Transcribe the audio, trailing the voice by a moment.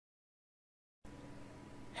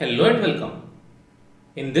Hello and welcome.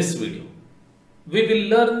 In this video, we will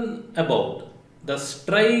learn about the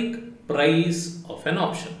strike price of an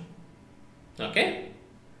option. Okay.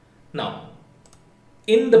 Now,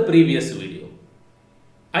 in the previous video,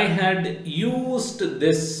 I had used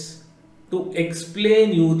this to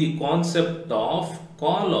explain you the concept of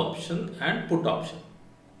call option and put option.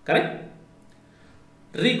 Correct?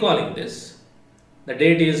 Recalling this, the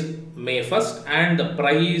date is May 1st and the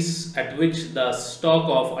price at which the stock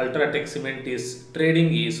of Ultratech Cement is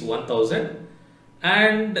trading is 1000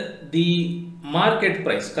 and the market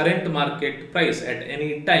price, current market price at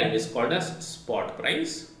any time is called as spot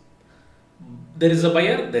price. There is a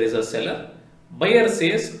buyer, there is a seller. Buyer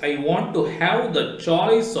says, I want to have the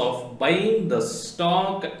choice of buying the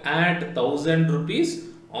stock at 1000 rupees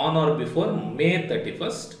on or before May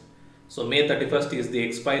 31st. So May 31st is the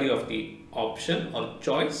expiry of the option or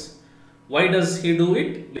choice. Why does he do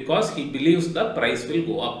it? Because he believes the price will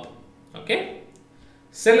go up. Okay.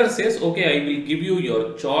 Seller says, okay, I will give you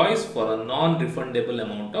your choice for a non-refundable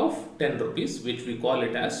amount of 10 rupees, which we call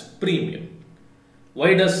it as premium.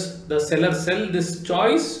 Why does the seller sell this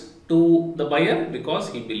choice to the buyer? Because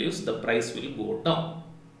he believes the price will go down.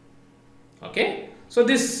 Okay. So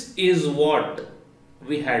this is what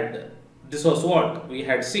we had, this was what we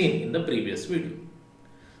had seen in the previous video.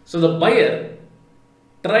 So the buyer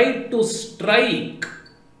tried to strike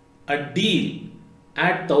a deal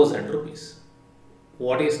at 1000 rupees.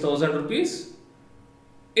 What is 1000 rupees?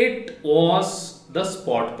 It was the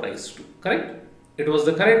spot price too, correct? It was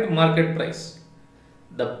the current market price.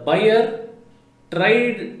 The buyer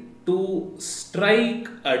tried to strike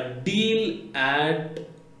a deal at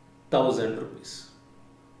 1000 rupees.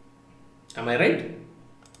 Am I right?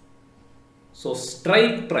 So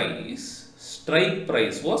strike price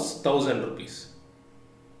was 1000 rupees.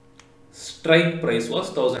 Strike price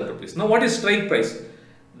was 1000 rupees. Now what is strike price?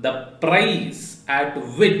 The price at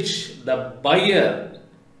which the buyer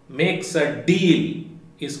makes a deal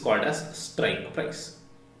is called as strike price.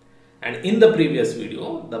 And in the previous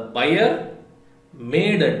video, the buyer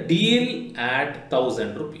made a deal at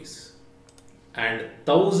 1000 rupees. And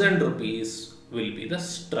 1000 rupees will be the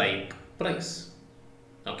strike price.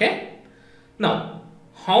 Okay. Now,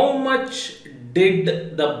 how much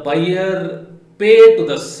did the buyer pay to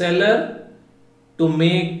the seller to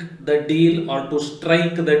make the deal or to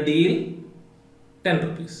strike the deal? 10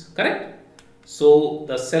 rupees, correct? So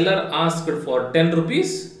the seller asked for 10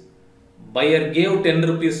 rupees. Buyer gave 10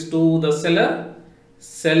 rupees to the seller.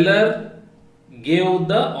 Seller gave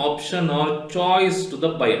the option or choice to the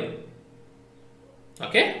buyer.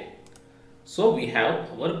 Okay. So we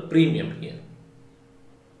have our premium here.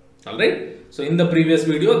 Alright. So in the previous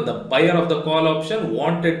video, the buyer of the call option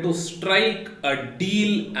wanted to strike a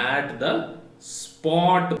deal at the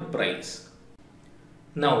spot price.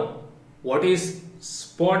 Now, what is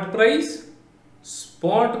spot price?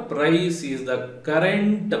 Spot price is the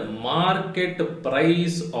current market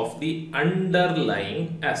price of the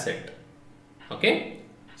underlying asset. Okay.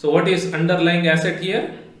 So what is underlying asset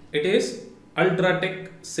here? It is Ultratech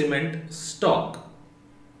Cement stock.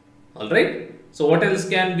 Alright. So what else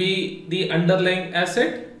can be the underlying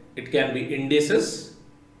asset? It can be indices,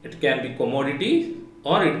 it can be commodity,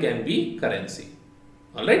 or it can be currency.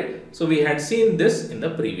 Alright. So we had seen this in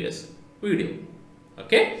the previous video.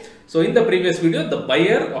 Okay. So in the previous video, the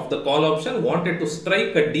buyer of the call option wanted to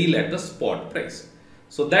strike a deal at the spot price.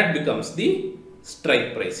 So that becomes the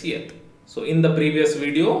strike price here. So in the previous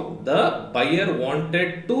video, the buyer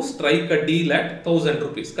wanted to strike a deal at 1000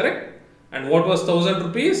 rupees, correct? And what was 1000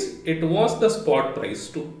 rupees? It was the spot price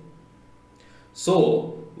too.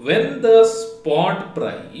 So when the spot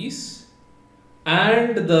price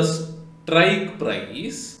and the strike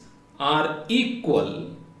price are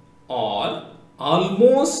equal or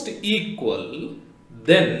almost equal,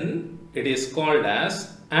 then it is called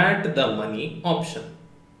as at the money option.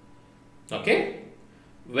 Okay.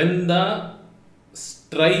 When the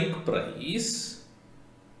strike price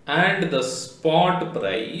and the spot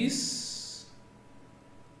price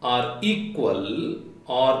are equal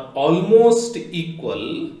or almost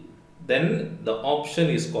equal, then the option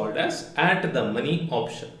is called as at the money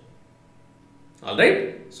option.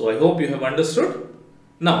 Alright. So I hope you have understood.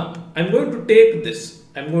 Now I'm going to take this.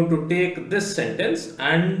 I'm going to take this sentence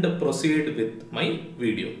and proceed with my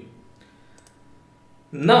video.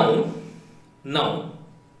 Now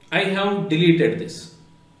I have deleted this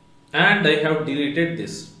and I have deleted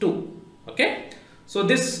this too. Okay. So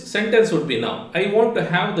this sentence would be now, I want to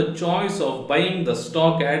have the choice of buying the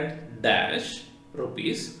stock at dash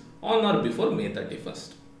rupees on or before May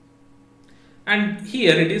 31st. And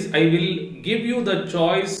here it is, I will give you the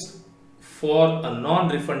choice for a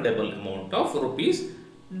non-refundable amount of rupees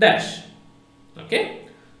dash. Okay.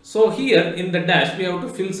 So here in the dash we have to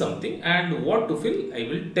fill something, and what to fill I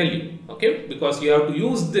will tell you. Okay. Because you have to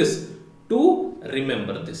use this to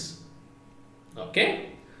remember this. Okay.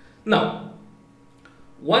 Now,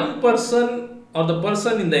 one person or the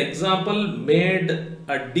person in the example made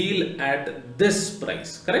a deal at this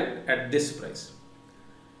price, correct? At this price.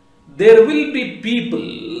 There will be people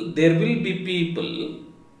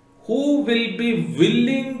who will be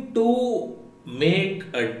willing to make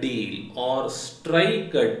a deal or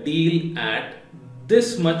strike a deal at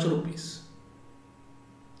this much rupees.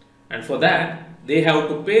 And for that, they have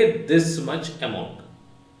to pay this much amount.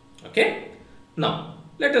 Okay. Now,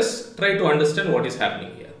 let us try to understand what is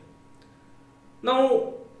happening here.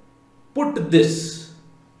 Now, put this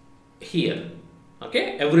here.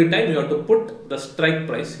 Okay. Every time you have to put the strike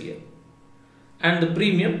price here and the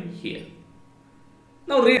premium here.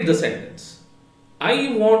 Now, read the sentence.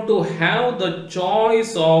 I want to have the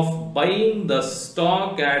choice of buying the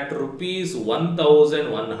stock at rupees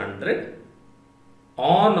 1100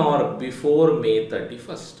 on or before May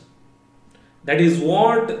 31st. That is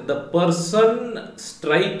what the person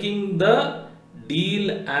striking the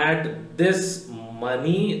deal at this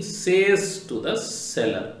money says to the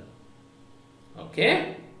seller.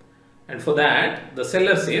 Okay. And for that, the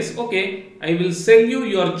seller says, okay, I will sell you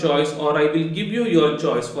your choice, or I will give you your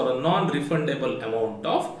choice for a non-refundable amount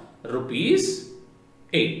of rupees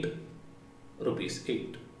 8. Rupees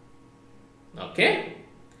 8. Okay.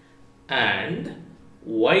 And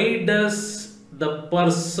why does the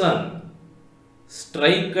person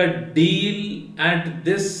strike a deal at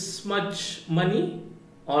this much money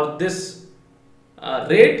or this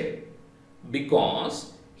rate?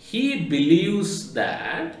 Because he believes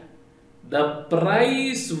that the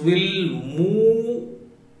price will move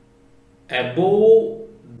above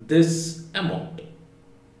this amount.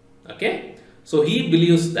 Okay. So he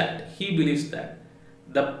believes that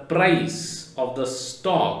the price of the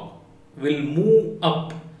stock will move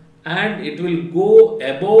up and it will go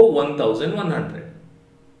above 1100.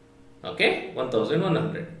 Okay,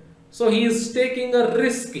 1100. So he is taking a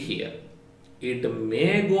risk here. It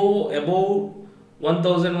may go above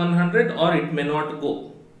 1100 or it may not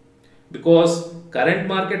go, because current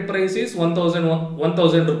market price is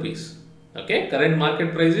 1000 rupees. Okay, current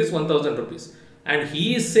market price is 1000 rupees, and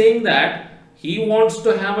he is saying that he wants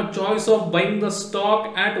to have a choice of buying the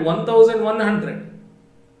stock at 1100,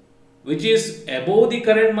 which is above the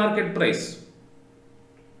current market price.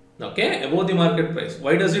 Okay, above the market price.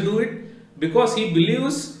 Why does he do it? Because he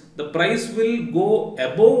believes the price will go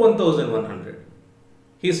above 1100.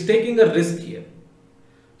 He is taking a risk here.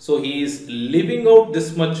 So he is leaving out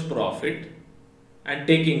this much profit and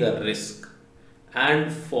taking a risk.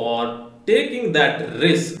 And for taking that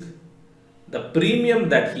risk, the premium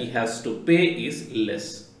that he has to pay is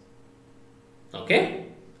less. Okay?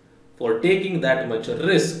 For taking that much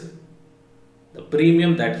risk, the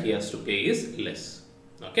premium that he has to pay is less.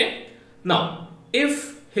 Okay. Now,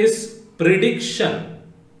 if his prediction,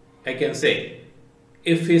 I can say,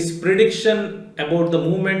 if his prediction about the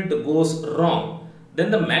movement goes wrong,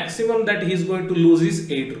 then the maximum that he is going to lose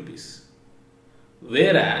is 8 rupees.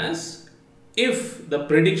 Whereas, if the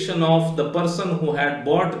prediction of the person who had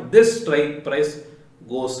bought this strike price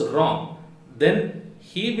goes wrong, then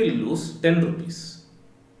he will lose 10 rupees.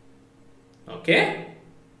 Okay.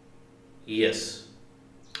 Yes,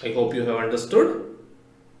 I hope you have understood.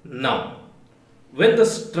 Now, when the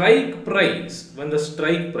strike price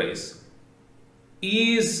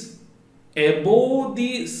is above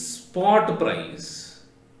the spot price,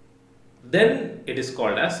 then it is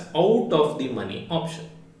called as out of the money option.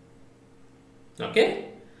 Okay,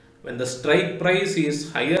 when the strike price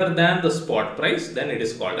is higher than the spot price, then it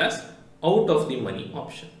is called as out of the money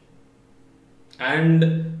option.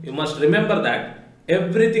 And you must remember that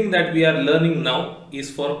everything that we are learning now is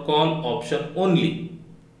for call option only.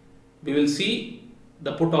 We will see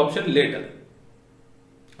the put option later.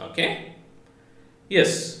 Okay.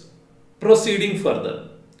 Yes. Proceeding further.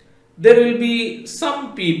 There will be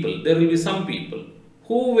some people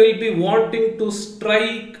who will be wanting to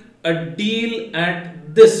strike a deal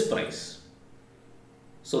at this price.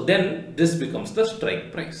 So then this becomes the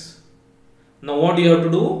strike price. Now what do you have to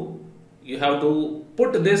do? You have to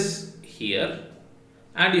put this here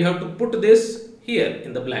and you have to put this here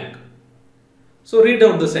in the blank. So read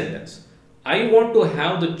out the sentence. I want to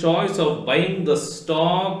have the choice of buying the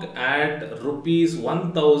stock at rupees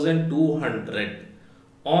 1200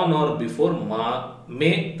 on or before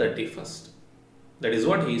May 31st. That is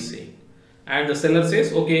what he is saying. And the seller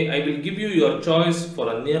says, okay, I will give you your choice for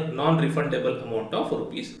a non-refundable amount of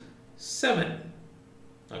rupees 7.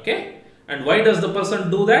 Okay. And why does the person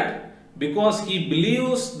do that? Because he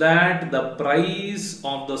believes that the price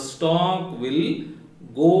of the stock will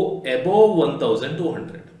go above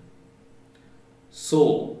 1200.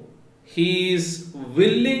 So he is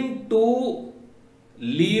willing to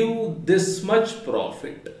leave this much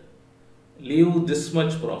profit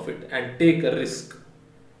and take a risk,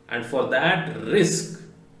 and for that risk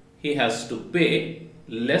he has to pay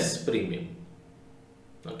less premium.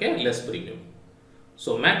 Okay, less premium.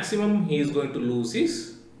 So maximum he is going to lose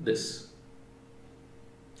is this.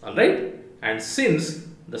 Alright, and since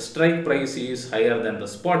the strike price is higher than the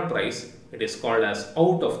spot price, it is called as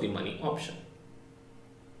out of the money option.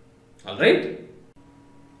 Alright,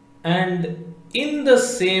 and in the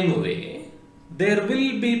same way, there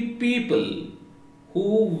will be people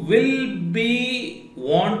who will be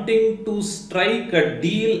wanting to strike a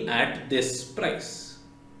deal at this price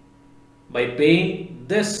by paying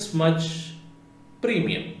this much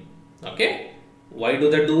premium. Okay, why do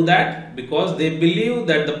they do that? Because they believe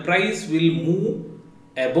that the price will move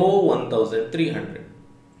above 1300.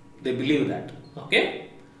 They believe that. Okay,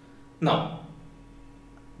 now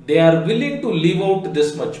they are willing to leave out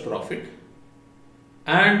this much profit,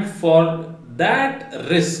 and for that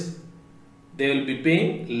risk they will be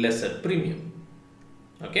paying lesser premium.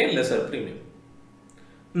 Okay, lesser premium.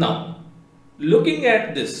 Now looking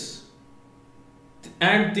at this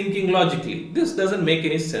and thinking logically, this doesn't make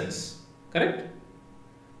any sense, correct?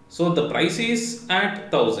 So the price is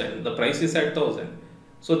at 1000, the price is at 1000,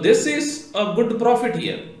 so this is a good profit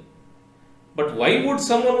here, but why would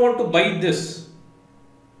someone want to buy this?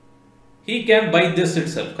 He can buy this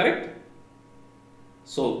itself, correct?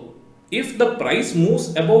 So if the price moves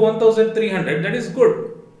above 1300, that is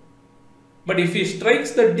good, but if he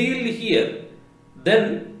strikes the deal here,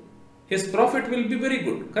 then his profit will be very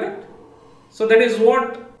good, correct? So that is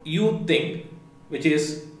what you think, which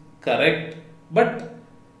is correct, but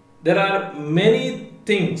there are many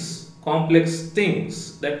things, complex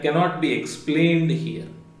things that cannot be explained here.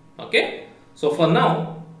 Okay, so for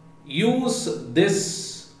now use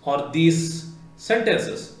this or these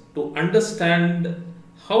sentences to understand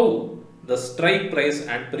how the strike price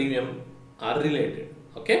and premium are related.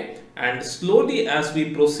 Okay, and slowly as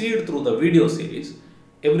we proceed through the video series,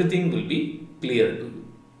 everything will be clear to you.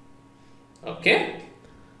 Okay,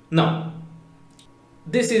 now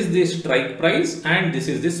this is the strike price and this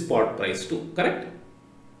is the spot price too, correct?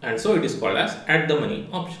 And so it is called as at the money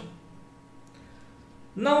option.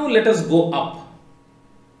 Now let us go up.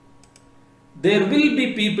 There will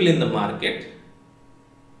be people in the market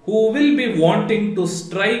who will be wanting to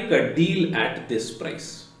strike a deal at this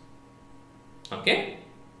price. Okay,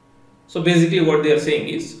 so basically what they are saying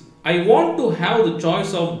is, I want to have the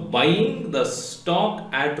choice of buying the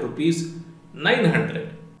stock at rupees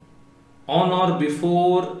 900 on or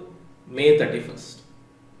before May 31st,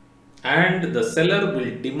 and the seller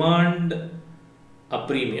will demand a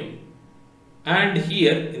premium, and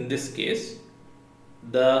here in this case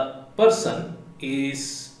the person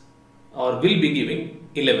is or will be giving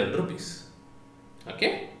 11 rupees.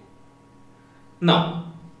 Okay,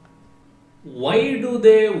 now why do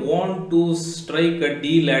they want to strike a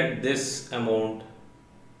deal at this amount?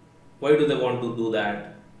 Why do they want to do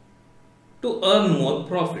that? To earn more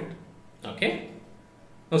profit. Okay,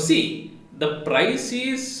 now see, the price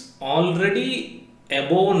is already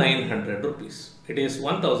above 900 rupees. It is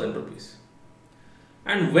 1000 rupees.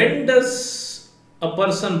 And when does a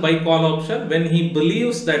person buy call option? When he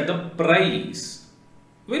believes that the price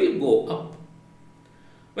will go up.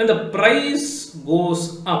 When the price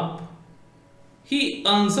goes up, he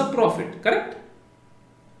earns a profit, correct?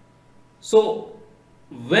 So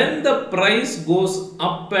when the price goes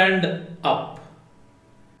up and up,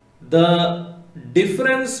 the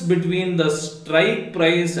difference between the strike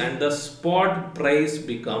price and the spot price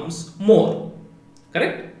becomes more,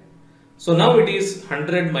 correct? So now it is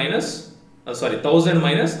 1000 minus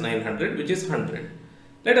 900, which is 100.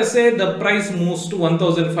 Let us say the price moves to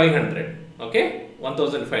 1500. Okay,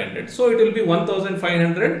 1500. So it will be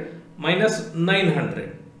 1500 minus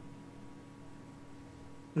 900.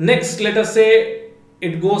 Next, let us say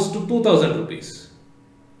it goes to 2000 rupees.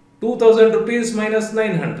 2000 rupees minus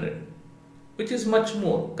 900, which is much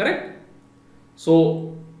more, correct?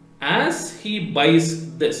 So as he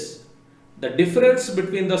buys this, the difference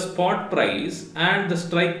between the spot price and the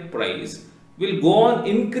strike price will go on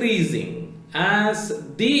increasing as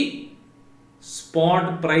the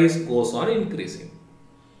spot price goes on increasing,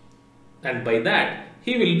 and by that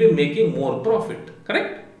he will be making more profit,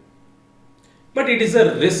 correct? But it is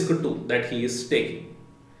a risk too that he is taking.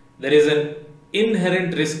 There is an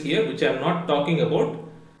inherent risk here which I am not talking about,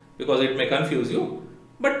 because it may confuse you,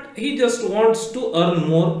 but he just wants to earn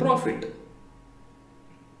more profit.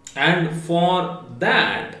 And for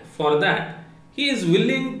that, he is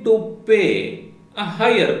willing to pay a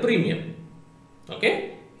higher premium.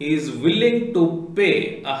 Okay, he is willing to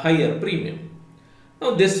pay a higher premium.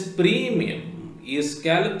 Now this premium is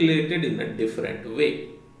calculated in a different way,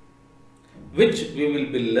 which we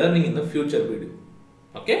will be learning in the future video.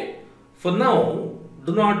 Okay, for now,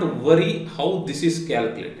 do not worry how this is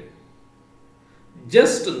calculated.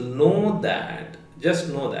 Just know that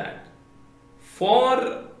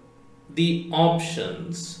for the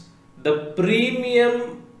options, the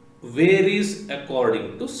premium varies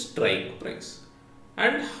according to strike price.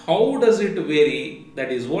 And how does it vary?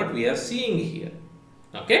 That is what we are seeing here.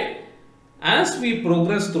 Okay, as we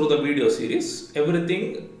progress through the video series,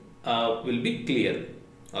 everything will be clear.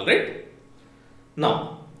 All right.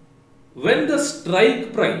 Now, when the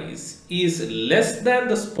strike price is less than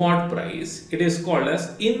the spot price, it is called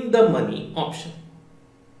as in the money option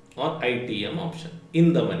or ITM option,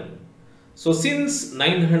 in the money. So since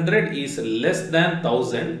 900 is less than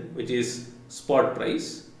 1000, which is spot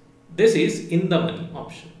price, this is in the money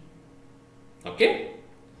option. Okay.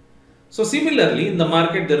 So similarly, in the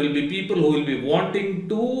market, there will be people who will be wanting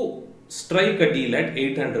to strike a deal at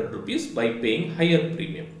 800 rupees by paying higher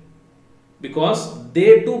premium, because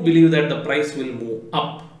they too believe that the price will move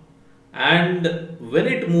up, and when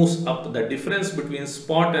it moves up, the difference between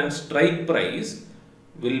spot and strike price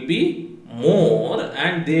will be more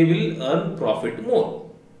and they will earn profit more.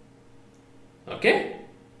 Okay,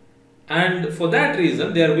 and for that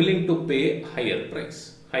reason they are willing to pay higher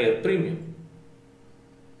price, higher premium.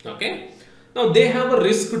 Okay, now they have a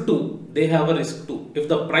risk too. If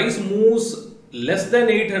the price moves less than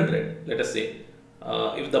 800, let us say,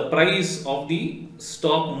 if the price of the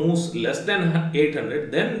stock moves less than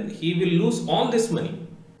 800, then he will lose all this money,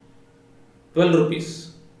 12 rupees.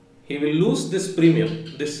 He will lose this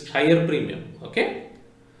premium, this higher premium. Okay,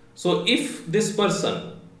 so if this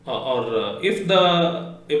person if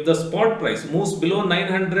the spot price moves below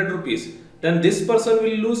 900 rupees, then this person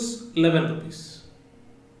will lose 11 rupees.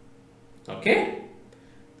 Okay,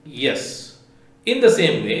 yes. In the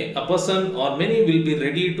same way, a person or many will be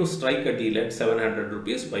ready to strike a deal at 700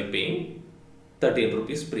 rupees by paying 13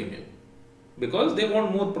 rupees premium, because they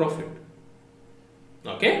want more profit.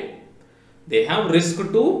 Okay, they have risk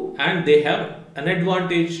too and they have an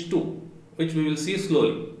advantage too, which we will see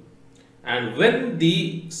slowly. And when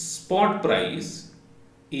the spot price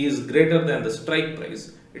is greater than the strike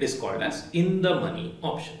price, it is called as in the money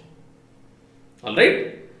option. All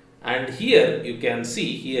right, and here you can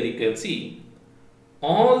see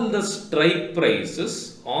all the strike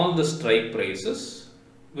prices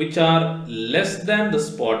which are less than the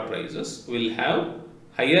spot prices will have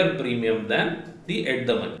higher premium than the at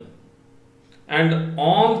the money, and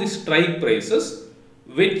all the strike prices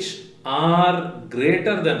which are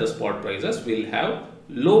greater than the spot prices will have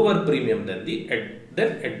lower premium than the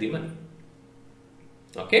at the money.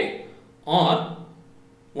 Okay, or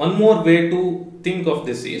one more way to think of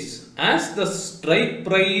this is, as the strike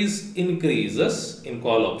price increases in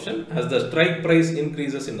call option, in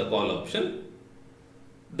the call option,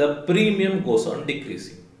 the premium goes on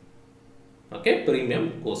decreasing. Okay,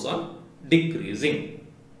 premium goes on decreasing.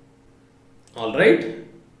 All right.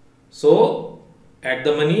 So at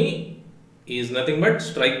the money is nothing but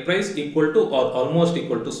strike price equal to or almost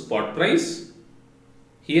equal to spot price.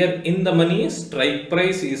 Here in the money, strike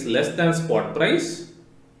price is less than spot price.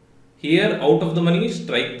 Here out of the money,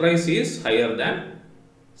 strike price is higher than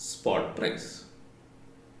spot price.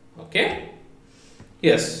 Okay.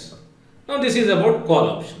 Yes. Now this is about call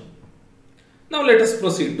option. Now let us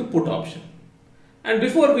proceed to put option. And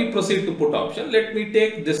before we proceed to put option, let me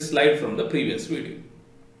take this slide from the previous video.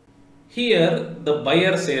 Here the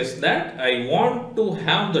buyer says that I want to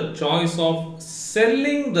have the choice of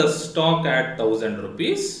selling the stock at 1000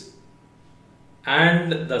 rupees,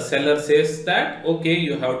 and the seller says that okay,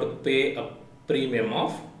 you have to pay a premium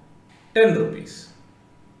of 10 rupees.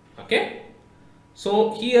 Okay,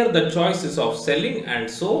 so here the choice is of selling,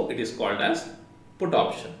 and so it is called as put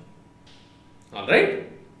option. All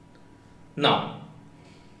right. Now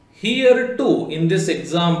here too, in this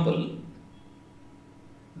example,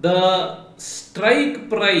 the strike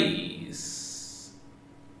price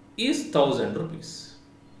is 1000 rupees.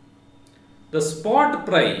 The spot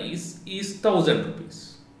price is 1000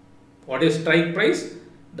 rupees. What is strike price?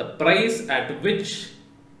 The price at which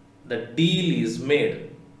the deal is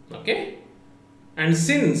made. Okay. And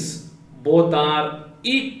since both are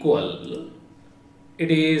equal,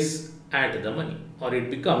 it is at the money, or it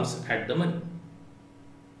becomes at the money.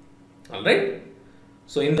 All right.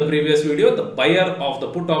 So in the previous video, the buyer of the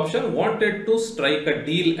put option wanted to strike a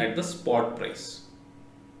deal at the spot price.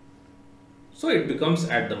 So it becomes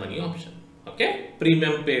at the money option. Okay,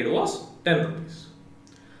 premium paid was 10 rupees.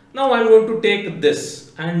 Now I am going to take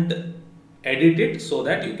this and edit it so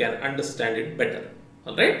that you can understand it better.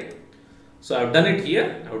 Alright. So I have done it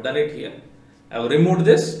here. I have removed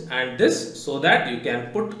this and this so that you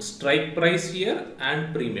can put strike price here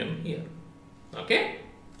and premium here. Okay.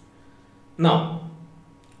 Now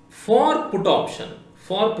for put option,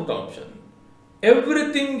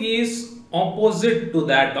 everything is opposite to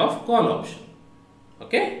that of call option.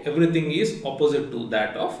 Okay, everything is opposite to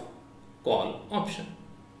that of call option.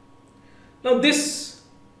 Now this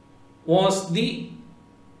was the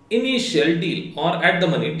initial deal or at the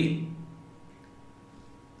money deal.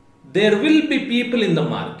 There will be people in the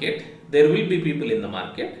market,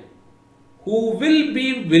 who will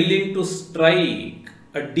be willing to strike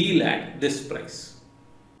a deal at this price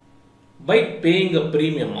by paying a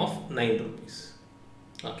premium of 9 rupees.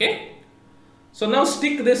 Okay. So now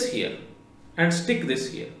stick this here and stick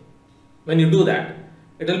this here. When you do that,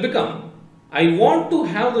 it will become, I want to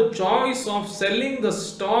have the choice of selling the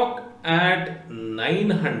stock at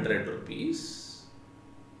 900 rupees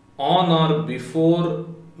on or before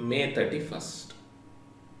May 31st.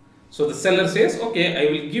 So the seller says, okay,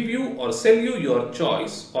 I will give you or sell you your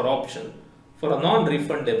choice or option for a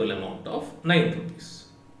non-refundable amount of 9 rupees.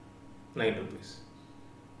 9 rupees.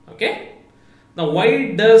 Okay. Now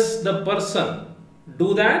why does the person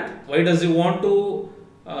do that? Why does he want to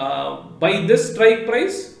buy this strike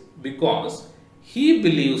price? Because he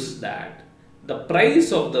believes that the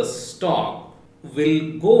price of the stock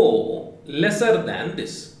will go lesser than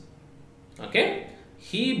this. Okay.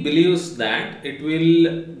 He believes that it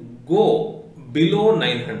will go below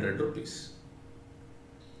 900 rupees.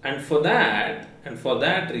 And for that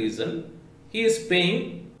reason, he is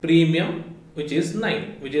paying premium which is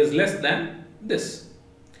 9, which is less than this.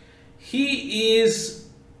 He is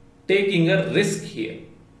taking a risk here.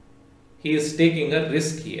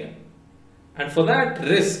 And for that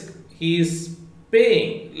risk, he is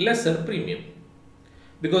paying lesser premium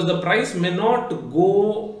because the price may not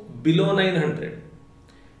go below 900.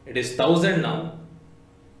 It is 1000 now,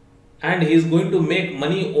 and he is going to make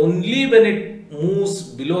money only when it moves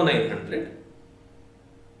below 900.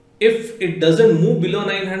 If it doesn't move below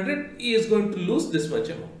 900, he is going to lose this much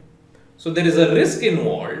amount. So there is a risk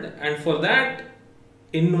involved, and for that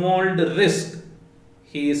involved risk,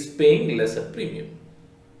 he is paying lesser premium.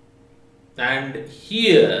 And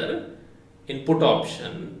here in put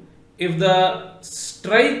option, if the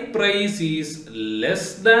strike price is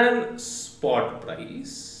less than spot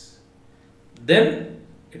price, then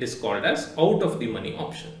it is called as out of the money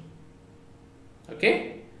option.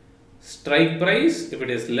 Okay. Strike price, if it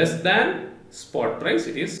is less than spot price,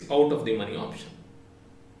 it is out of the money option.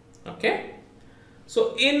 Okay.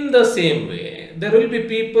 So in the same way, there will be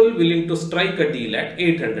people willing to strike a deal at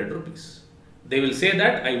 800 rupees. They will say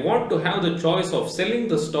that I want to have the choice of selling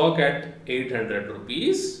the stock at 800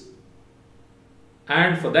 rupees,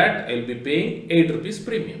 and for that I will be paying 8 rupees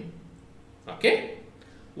premium. Okay.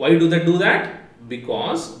 Why do they do that?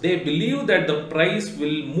 Because they believe that the price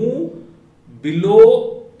will move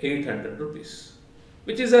below 800 rupees,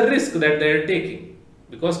 which is a risk that they are taking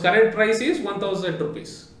because current price is 1000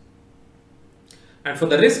 rupees. And for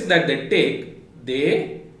the risk that they take,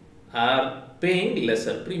 they are paying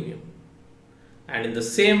lesser premium. And in the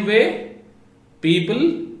same way,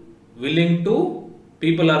 people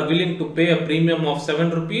are willing to pay a premium of 7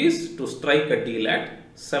 rupees to strike a deal at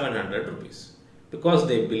 700 rupees because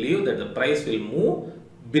they believe that the price will move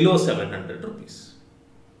below 700 rupees.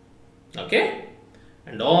 Okay.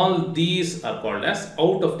 And all these are called as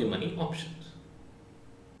out of the money options.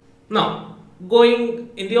 Now, going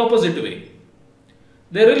in the opposite way,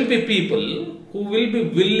 there will be people who will be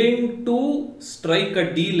willing to strike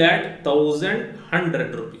a deal at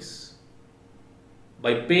 1100 rupees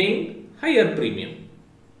by paying higher premium.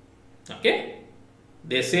 Okay.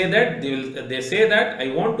 They say that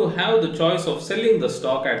I want to have the choice of selling the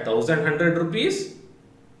stock at 1100 rupees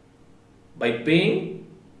by paying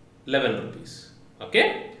 11 rupees.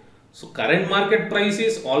 Okay. So current market price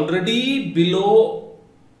is already below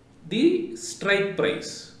the strike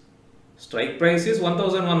price. Strike price is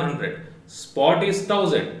 1100. Spot is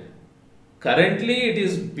 1000. Currently it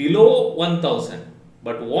is below 1000.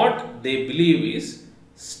 But what they believe is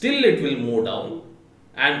still it will move down.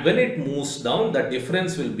 And when it moves down, the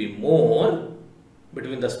difference will be more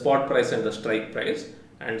between the spot price and the strike price.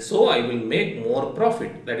 And so I will make more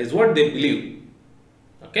profit. That is what they believe.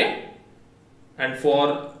 Okay. And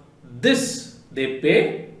for this, they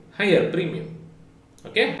pay higher premium.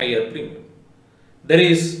 Okay, higher premium. There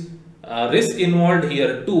is a risk involved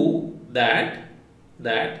here too, that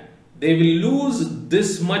they will lose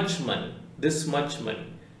this much money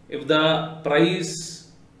if the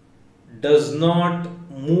price does not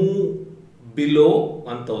move below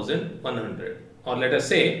 1100, or let us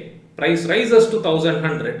say price rises to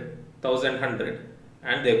 1100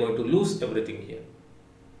 and they are going to lose everything here.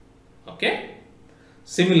 Okay.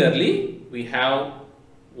 Similarly, we have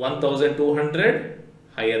 1200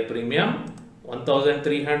 higher premium,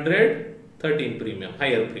 1300 13 premium,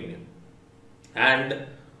 higher premium, and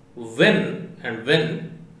when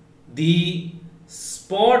the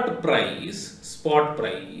spot price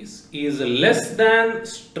is less than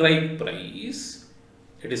strike price,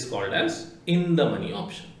 it is called as in the money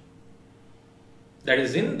option. That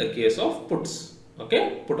is in the case of puts.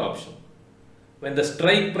 Okay, put option. When the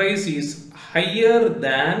strike price is higher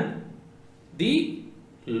than the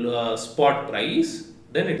spot price,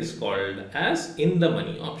 then it is called as in the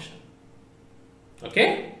money option.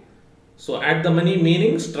 Okay. So at the money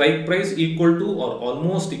meaning strike price equal to or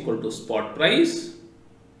almost equal to spot price.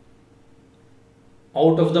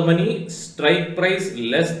 Out of the money, strike price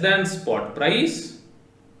less than spot price.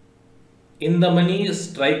 In the money,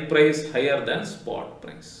 strike price higher than spot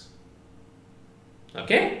price.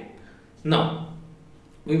 Okay. Now,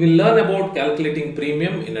 we will learn about calculating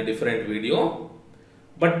premium in a different video.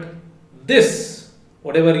 But this,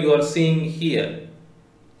 whatever you are seeing here,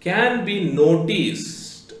 can be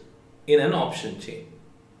noticed in an option chain.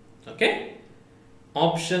 Okay.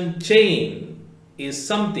 Option chain is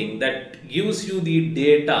something that gives you the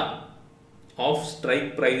data of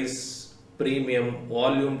strike price, premium,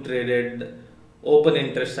 volume traded, open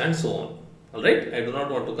interest and so on. Alright, I do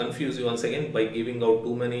not want to confuse you once again by giving out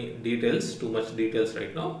too much details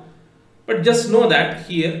right now. But just know that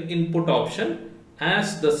here in put option,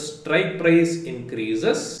 as the strike price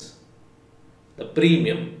increases, the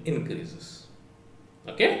premium increases.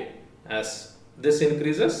 Okay, as this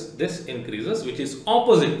increases, which is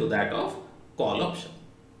opposite to that of call option.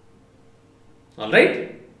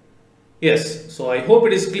 Alright, yes, so I hope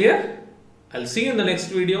it is clear. I'll see you in the next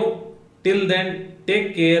video. Till then,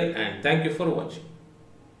 take care and thank you for watching.